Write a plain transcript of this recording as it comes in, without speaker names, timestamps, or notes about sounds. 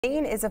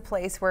Maine is a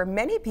place where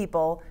many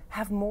people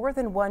have more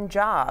than one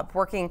job.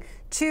 Working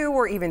 2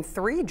 or even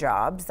 3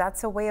 jobs,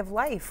 that's a way of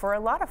life for a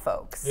lot of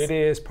folks. It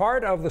is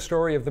part of the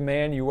story of the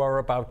man you are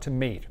about to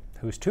meet,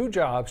 whose 2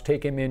 jobs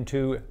take him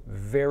into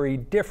very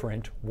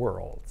different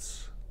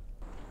worlds.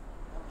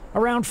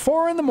 Around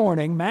 4 in the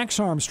morning, Max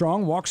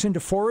Armstrong walks into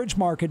Forage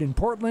Market in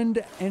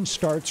Portland and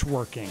starts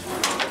working.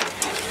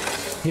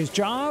 His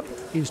job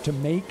is to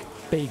make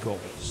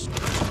bagels.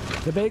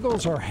 The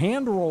bagels are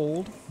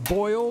hand-rolled,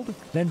 boiled,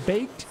 then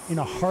baked in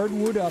a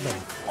hardwood oven.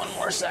 One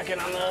more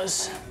second on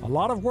those. A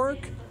lot of work,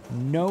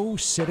 no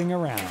sitting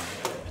around.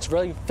 It's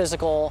really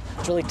physical,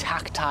 it's really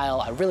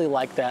tactile. I really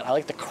like that. I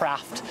like the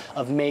craft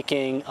of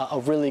making a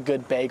really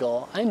good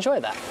bagel. I enjoy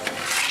that.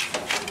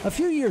 A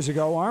few years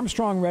ago,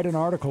 Armstrong read an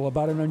article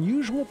about an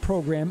unusual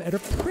program at a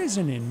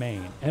prison in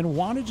Maine and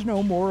wanted to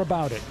know more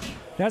about it.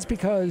 That's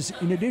because,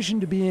 in addition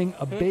to being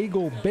a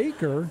bagel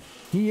baker,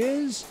 he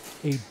is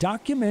a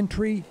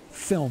documentary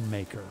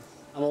filmmaker.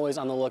 I'm always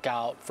on the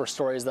lookout for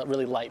stories that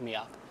really light me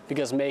up,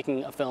 because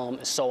making a film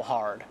is so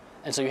hard,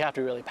 and so you have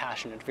to be really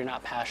passionate. If you're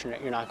not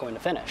passionate, you're not going to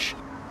finish.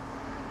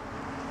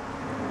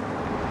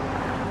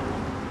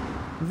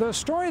 The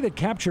story that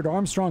captured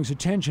Armstrong's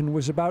attention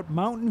was about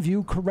Mountain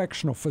View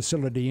Correctional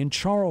Facility in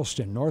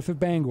Charleston, north of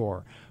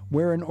Bangor,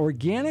 where an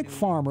organic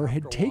farmer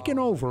had taken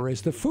over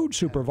as the food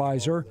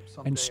supervisor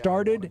and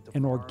started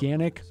an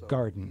organic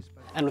garden.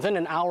 And within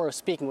an hour of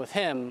speaking with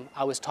him,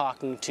 I was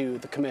talking to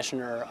the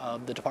commissioner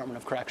of the Department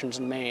of Corrections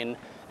in Maine,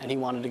 and he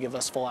wanted to give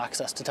us full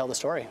access to tell the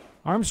story.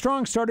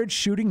 Armstrong started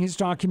shooting his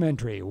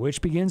documentary,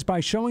 which begins by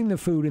showing the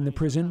food in the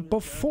prison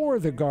before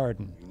the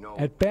garden.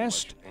 At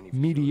best,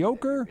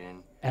 mediocre.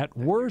 At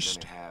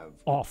worst,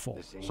 awful.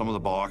 Some of the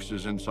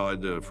boxes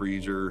inside the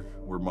freezer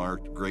were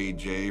marked grade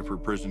J for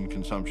prison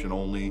consumption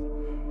only,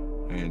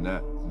 and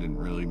that didn't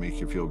really make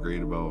you feel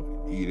great about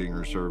eating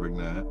or serving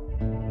that.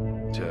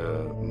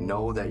 To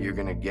know that you're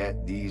gonna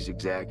get these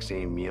exact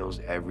same meals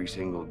every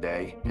single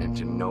day, and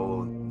to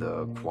know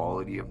the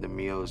quality of the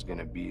meal is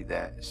gonna be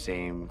that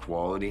same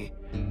quality,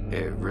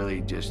 it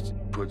really just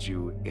puts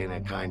you in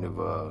a kind of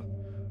a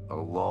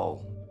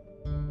lull.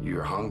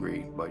 You're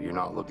hungry, but you're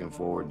not looking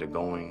forward to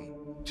going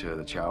to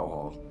the chow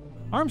hall.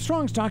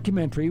 Armstrong's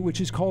documentary,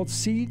 which is called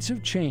Seeds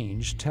of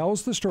Change,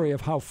 tells the story of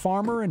how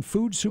farmer and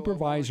food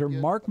supervisor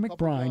Mark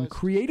McBride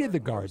created the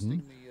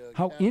garden,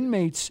 how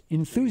inmates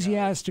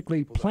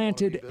enthusiastically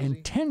planted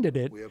and tended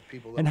it,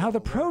 and how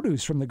the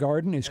produce from the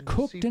garden is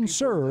cooked and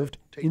served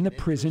in the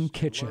prison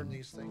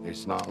kitchen.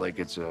 It's not like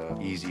it's an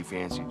easy,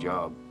 fancy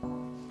job,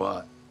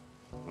 but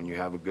when you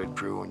have a good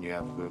crew and you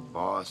have a good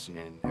boss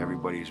and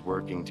everybody's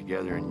working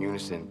together in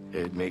unison,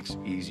 it makes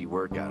easy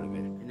work out of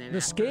it.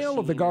 The scale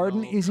of the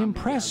garden is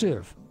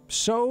impressive.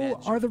 So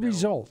are the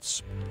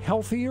results.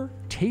 Healthier,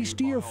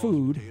 tastier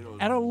food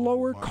at a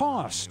lower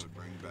cost.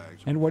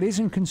 And what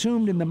isn't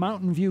consumed in the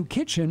Mountain View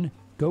kitchen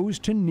goes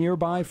to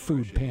nearby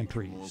food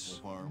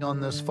pantries. On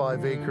this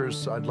 5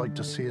 acres, I'd like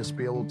to see us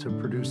be able to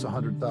produce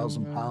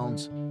 100,000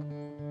 pounds.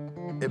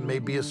 It may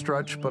be a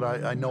stretch, but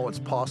I know it's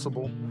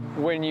possible.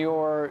 When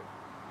you're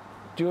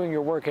doing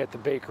your work at the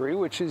bakery,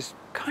 which is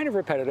kind of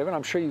repetitive, and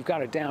I'm sure you've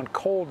got it down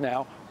cold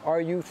now, are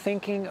you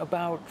thinking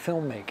about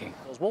filmmaking?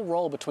 We'll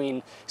roll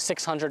between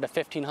 600 to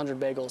 1,500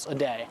 bagels a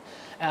day,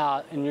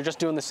 and you're just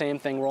doing the same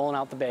thing, rolling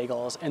out the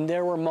bagels. And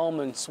there were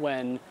moments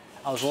when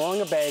I was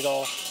rolling a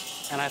bagel,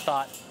 and I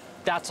thought,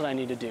 that's what I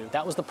need to do.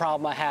 That was the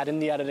problem I had in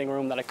the editing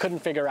room that I couldn't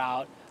figure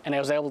out, and I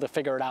was able to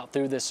figure it out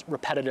through this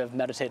repetitive,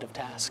 meditative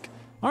task.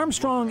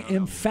 Armstrong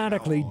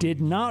emphatically did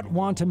not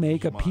want to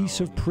make a piece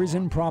of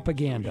prison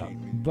propaganda,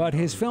 but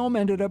his film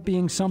ended up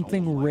being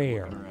something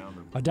rare,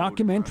 a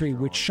documentary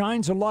which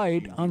shines a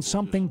light on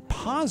something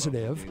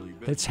positive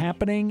that's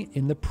happening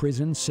in the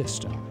prison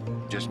system.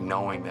 Just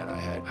knowing that I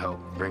had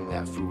helped bring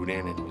that food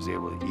in and was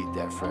able to eat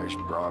that fresh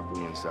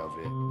broccoli and stuff,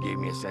 it gave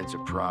me a sense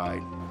of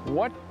pride.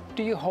 What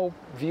do you hope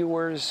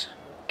viewers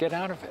get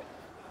out of it?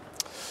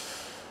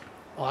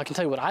 Well, I can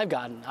tell you what I've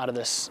gotten out of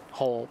this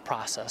whole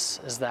process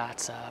is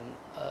that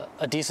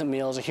a decent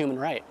meal is a human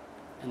right,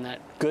 and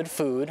that good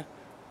food,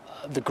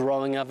 the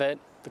growing of it,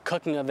 the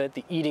cooking of it,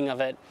 the eating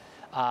of it,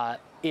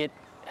 it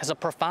has a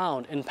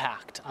profound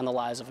impact on the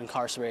lives of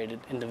incarcerated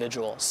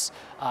individuals.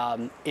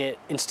 It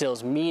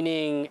instills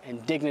meaning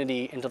and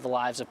dignity into the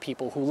lives of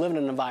people who live in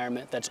an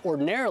environment that's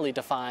ordinarily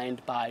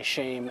defined by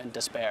shame and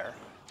despair.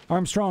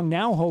 Armstrong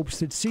now hopes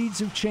that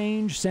Seeds of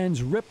Change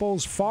sends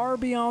ripples far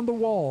beyond the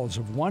walls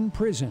of one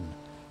prison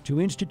to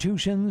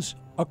institutions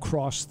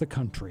across the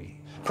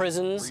country.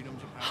 Prisons,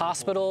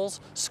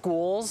 hospitals,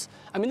 schools.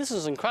 I mean, this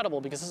is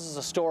incredible because this is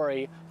a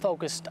story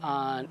focused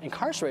on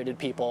incarcerated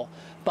people,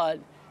 but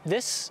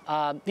these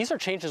are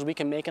changes we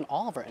can make in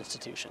all of our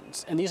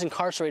institutions, and these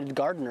incarcerated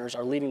gardeners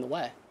are leading the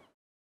way.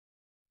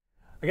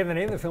 Again, the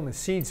name of the film is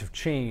Seeds of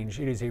Change.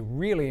 It is a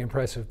really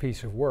impressive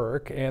piece of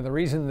work, and the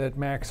reason that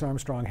Max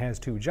Armstrong has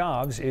 2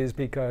 jobs is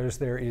because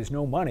there is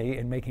no money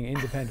in making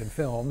independent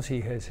films. He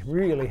has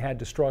really had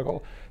to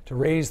struggle to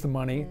raise the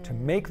money to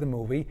make the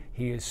movie.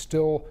 He is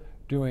still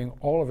doing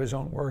all of his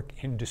own work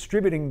in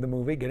distributing the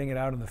movie, getting it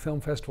out in the film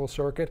festival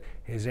circuit.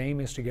 His aim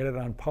is to get it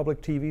on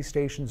public TV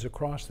stations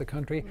across the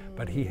country,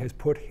 but he has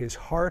put his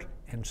heart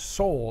and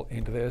soul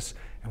into this,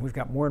 and we've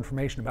got more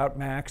information about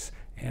Max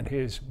and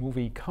his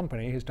movie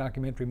company, his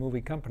documentary movie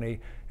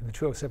company, in the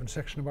 207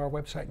 section of our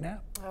website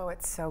now. Oh,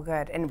 it's so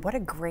good. And what a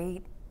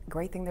great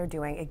thing they're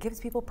doing. It gives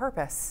people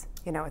purpose,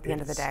 you know, at the end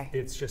of the day.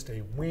 It's just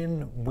a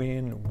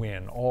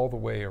win-win-win all the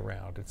way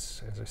around.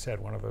 It's, as I said,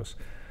 one of those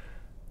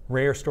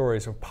rare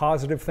stories of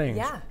positive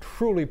things,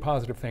 truly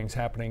positive things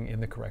happening in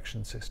the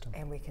correction system.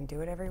 And we can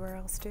do it everywhere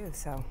else too.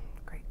 So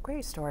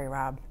great story,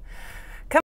 Rob.